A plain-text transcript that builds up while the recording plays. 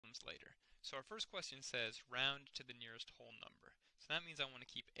questions later. So our first question says round to the nearest whole number. So that means I want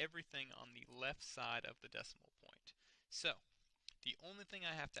to keep everything on the left side of the decimal point. So the only thing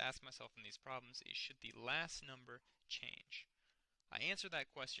I have to ask myself in these problems is, should the last number change? I answer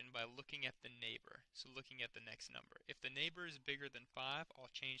that question by looking at the neighbor, so looking at the next number. If the neighbor is bigger than 5,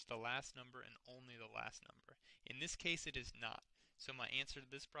 I'll change the last number and only the last number. In this case, it is not. So my answer to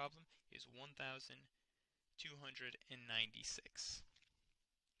this problem is 1,296.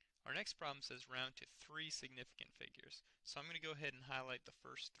 Our next problem says round to 3 significant figures. So I'm going to go ahead and highlight the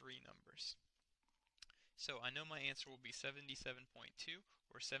first 3 numbers. So I know my answer will be 77.2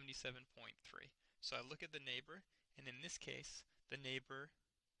 or 77.3. So I look at the neighbor, and in this case, the neighbor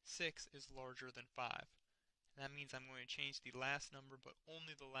 6 is larger than 5. And that means I'm going to change the last number, but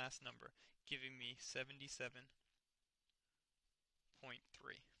only the last number, giving me 77.3.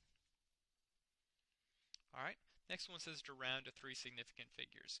 Alright, next one says to round to 3 significant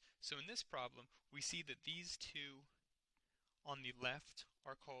figures. So in this problem, we see that these two on the left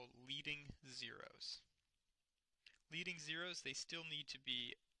are called leading zeros. Leading zeros, they still need to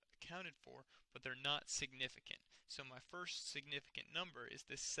be accounted for, but they're not significant. So my first significant number is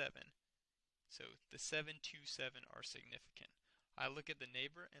this 7. So the 7, 2, 7 are significant. I look at the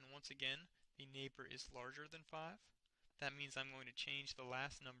neighbor, and once again, the neighbor is larger than 5. That means I'm going to change the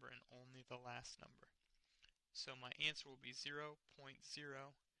last number and only the last number. So my answer will be 0.0728.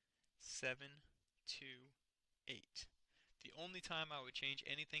 The only time I would change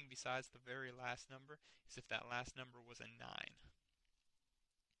anything besides the very last number is if that last number was a 9.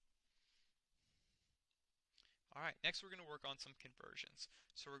 Alright, next we're going to work on some conversions.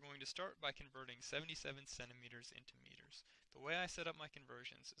 So we're going to start by converting 77 centimeters into meters. The way I set up my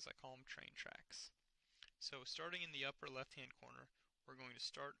conversions is I call them train tracks. So starting in the upper left-hand corner, we're going to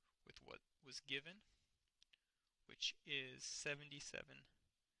start with what was given, which is 77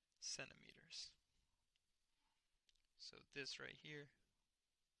 centimeters. So this right here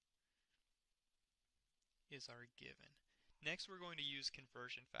is our given. Next, we're going to use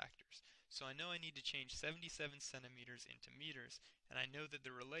conversion factors. So I know I need to change 77 centimeters into meters, and I know that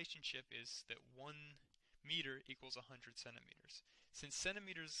the relationship is that 1 meter equals 100 centimeters. Since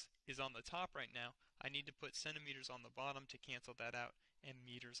centimeters is on the top right now, I need to put centimeters on the bottom to cancel that out, and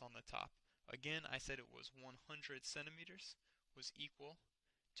meters on the top. Again, I said it was 100 centimeters was equal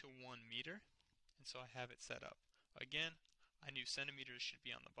to 1 meter, and so I have it set up. Again, I knew centimeters should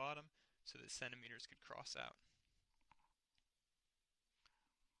be on the bottom so that centimeters could cross out.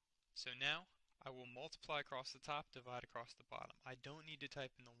 So now I will multiply across the top, divide across the bottom. I don't need to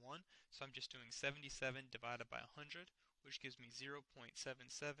type in the 1, so I'm just doing 77 divided by 100, which gives me 0.77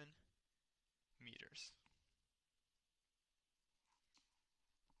 meters.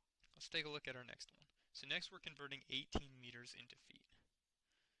 Let's take a look at our next one. So next we're converting 18 meters into feet.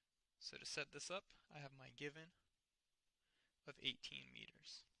 So to set this up, I have my given of 18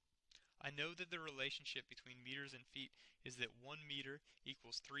 meters. I know that the relationship between meters and feet is that 1 meter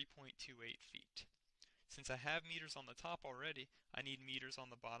equals 3.28 feet. Since I have meters on the top already, I need meters on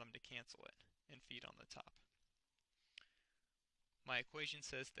the bottom to cancel it, and feet on the top. My equation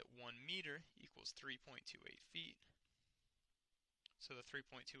says that 1 meter equals 3.28 feet, so the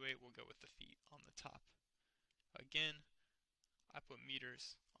 3.28 will go with the feet on the top. Again, I put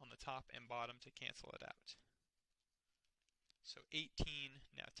meters on the top and bottom to cancel it out. So 18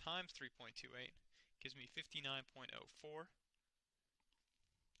 now times 3.28 gives me 59.04.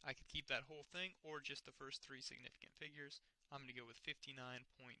 I could keep that whole thing or just the first 3 significant figures. I'm going to go with 59.0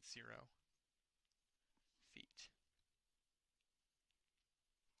 feet.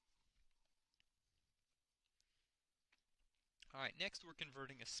 Alright, next we're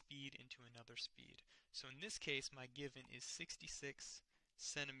converting a speed into another speed. So in this case, my given is 66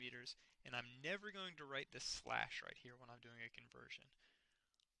 centimeters, and I'm never going to write this slash right here when I'm doing a conversion.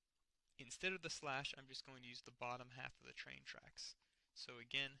 Instead of the slash, I'm just going to use the bottom half of the train tracks. So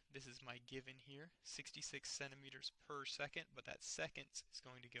again, this is my given here, 66 centimeters per second, but that seconds is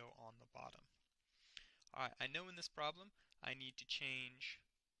going to go on the bottom. Alright, I know in this problem I need to change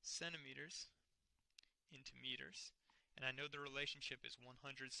centimeters into meters, and I know the relationship is 100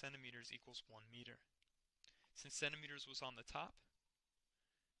 centimeters equals 1 meter. Since centimeters was on the top,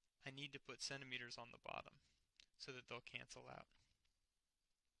 I need to put centimeters on the bottom so that they'll cancel out.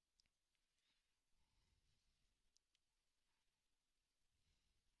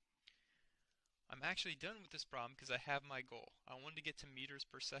 I'm actually done with this problem because I have my goal. I wanted to get to meters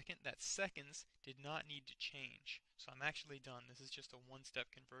per second. That seconds did not need to change. So I'm actually done. This is just a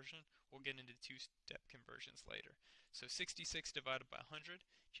one-step conversion. We'll get into two-step conversions later. So 66 divided by 100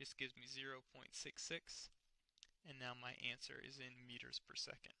 just gives me 0.66. And now my answer is in meters per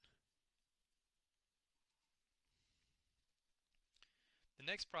second. The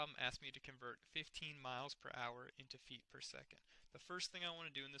next problem asks me to convert 15 miles per hour into feet per second. The first thing I want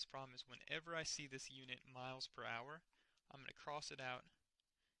to do in this problem is whenever I see this unit miles per hour, I'm going to cross it out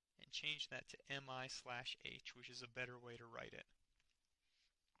and change that to mi/h, which is a better way to write it.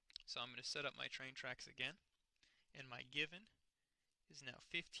 So I'm going to set up my train tracks again, and my given is now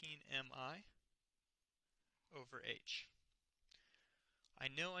 15 mi over h.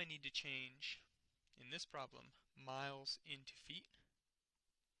 I know I need to change, in this problem, miles into feet.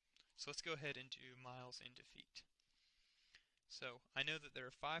 So let's go ahead and do miles into feet. So I know that there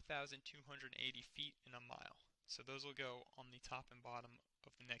are 5,280 feet in a mile. So those will go on the top and bottom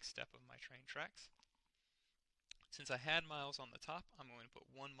of the next step of my train tracks. Since I had miles on the top, I'm going to put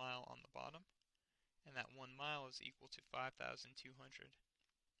 1 mile on the bottom, and that 1 mile is equal to 5,280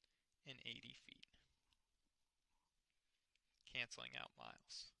 feet, canceling out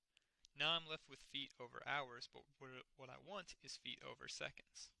miles. Now I'm left with feet over hours, but what I want is feet over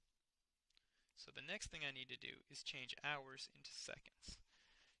seconds. So the next thing I need to do is change hours into seconds.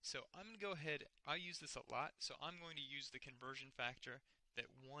 So I'm going to go ahead, I use this a lot, so I'm going to use the conversion factor that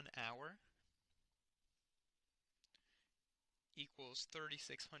 1 hour equals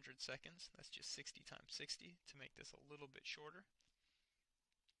 3,600 seconds. That's just 60 times 60 to make this a little bit shorter.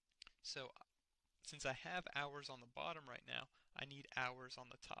 So since I have hours on the bottom right now, I need hours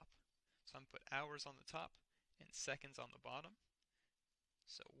on the top. So I'm going to put hours on the top and seconds on the bottom.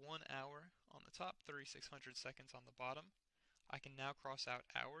 So 1 hour on the top, 3,600 seconds on the bottom. I can now cross out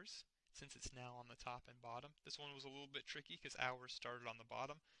hours since it's now on the top and bottom. This one was a little bit tricky because hours started on the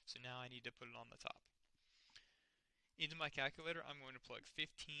bottom, so now I need to put it on the top. Into my calculator, I'm going to plug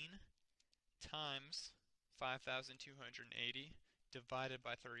 15 times 5,280 divided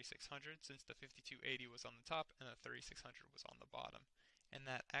by 3,600, since the 5,280 was on the top and the 3,600 was on the bottom. And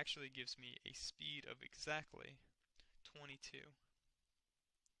that actually gives me a speed of exactly 22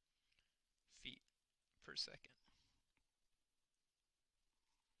 feet per second.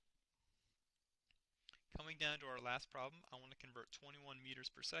 Coming down to our last problem, I want to convert 21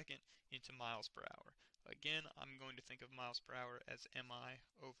 meters per second into miles per hour. Again, I'm going to think of miles per hour as mi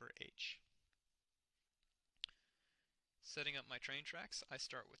over h. Setting up my train tracks, I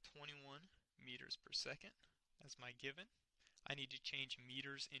start with 21 meters per second as my given. I need to change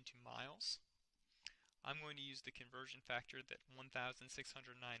meters into miles. I'm going to use the conversion factor that 1,609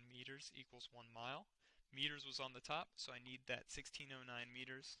 meters equals 1 mile. Meters was on the top, so I need that 1,609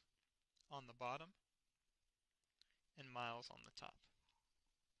 meters on the bottom and miles on the top.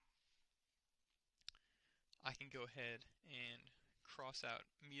 I can go ahead and cross out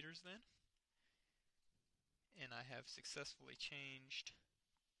meters then, and I have successfully changed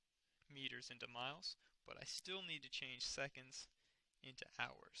meters into miles, but I still need to change seconds into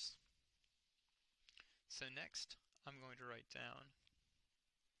hours. So next, I'm going to write down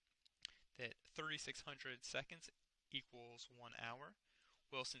that 3,600 seconds equals 1 hour.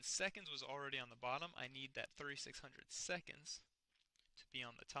 Well, since seconds was already on the bottom, I need that 3,600 seconds to be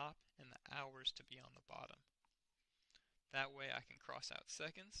on the top and the hours to be on the bottom. That way I can cross out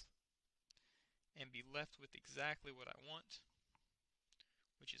seconds and be left with exactly what I want,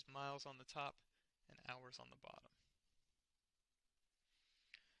 which is miles on the top and hours on the bottom.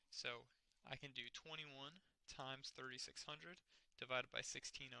 So I can do 21 times 3,600 divided by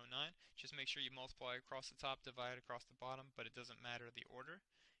 1,609. Just make sure you multiply across the top, divide across the bottom, but it doesn't matter the order.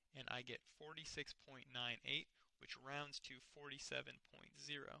 And I get 46.98, which rounds to 47.0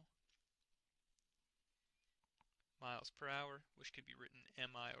 miles per hour, which could be written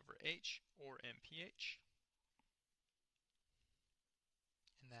mi over h or mph.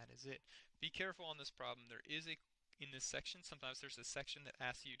 And that is it. Be careful on this problem. There is in this section, sometimes there's a section that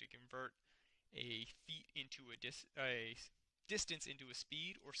asks you to convert a feet into a distance into a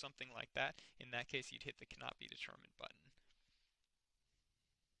speed or something like that. In that case, you'd hit the cannot be determined button.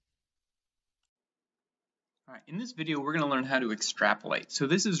 Alright, in this video we're going to learn how to extrapolate. So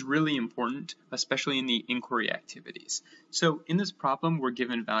this is really important, especially in the inquiry activities. So in this problem we're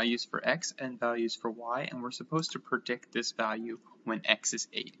given values for x and values for y, and we're supposed to predict this value when x is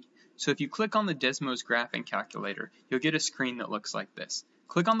 80. So if you click on the Desmos graphing calculator, you'll get a screen that looks like this.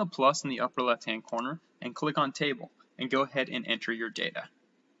 Click on the plus in the upper left hand corner and click on table and go ahead and enter your data.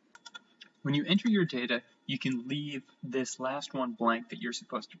 When you enter your data, you can leave this last one blank that you're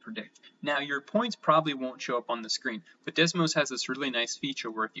supposed to predict. Now, your points probably won't show up on the screen, but Desmos has this really nice feature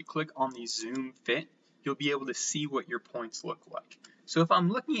where if you click on the zoom fit, you'll be able to see what your points look like. So if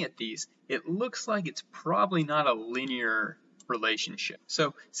I'm looking at these, it looks like it's probably not a linear relationship.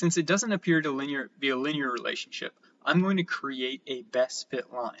 So since it doesn't appear to be a linear relationship, I'm going to create a best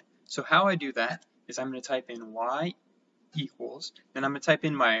fit line. So how I do that is I'm going to type in y equals, then I'm going to type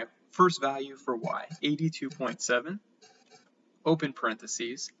in my first value for y, 82.7, open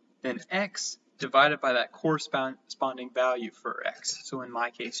parentheses, then x divided by that corresponding value for x, so in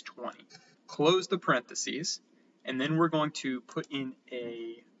my case 20. Close the parentheses, and then we're going to put in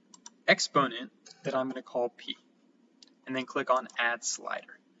a exponent that I'm going to call p, and then click on add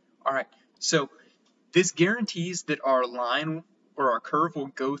slider. Alright, so this guarantees that our line or our curve will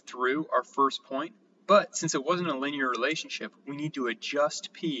go through our first point, but since it wasn't a linear relationship, we need to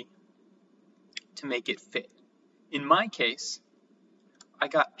adjust p to make it fit. In my case, I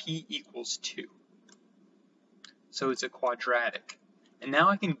got p equals 2. So it's a quadratic. And now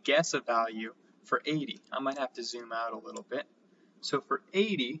I can guess a value for 80. I might have to zoom out a little bit. So for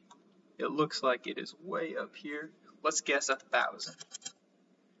 80, it looks like it is way up here. Let's guess 1,000.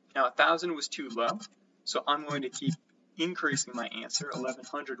 Now 1,000 was too low, so I'm going to keep increasing my answer.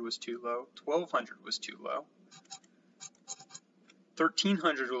 1,100 was too low. 1,200 was too low.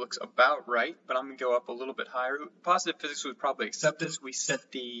 1,300 looks about right, but I'm going to go up a little bit higher. Positive physics would probably accept this. We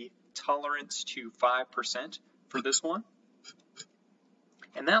set the tolerance to 5% for this one.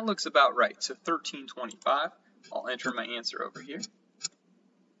 And that looks about right. So 1325. I'll enter my answer over here.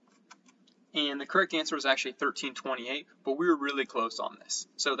 And the correct answer was actually 1328, but we were really close on this.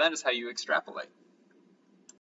 So that is how you extrapolate.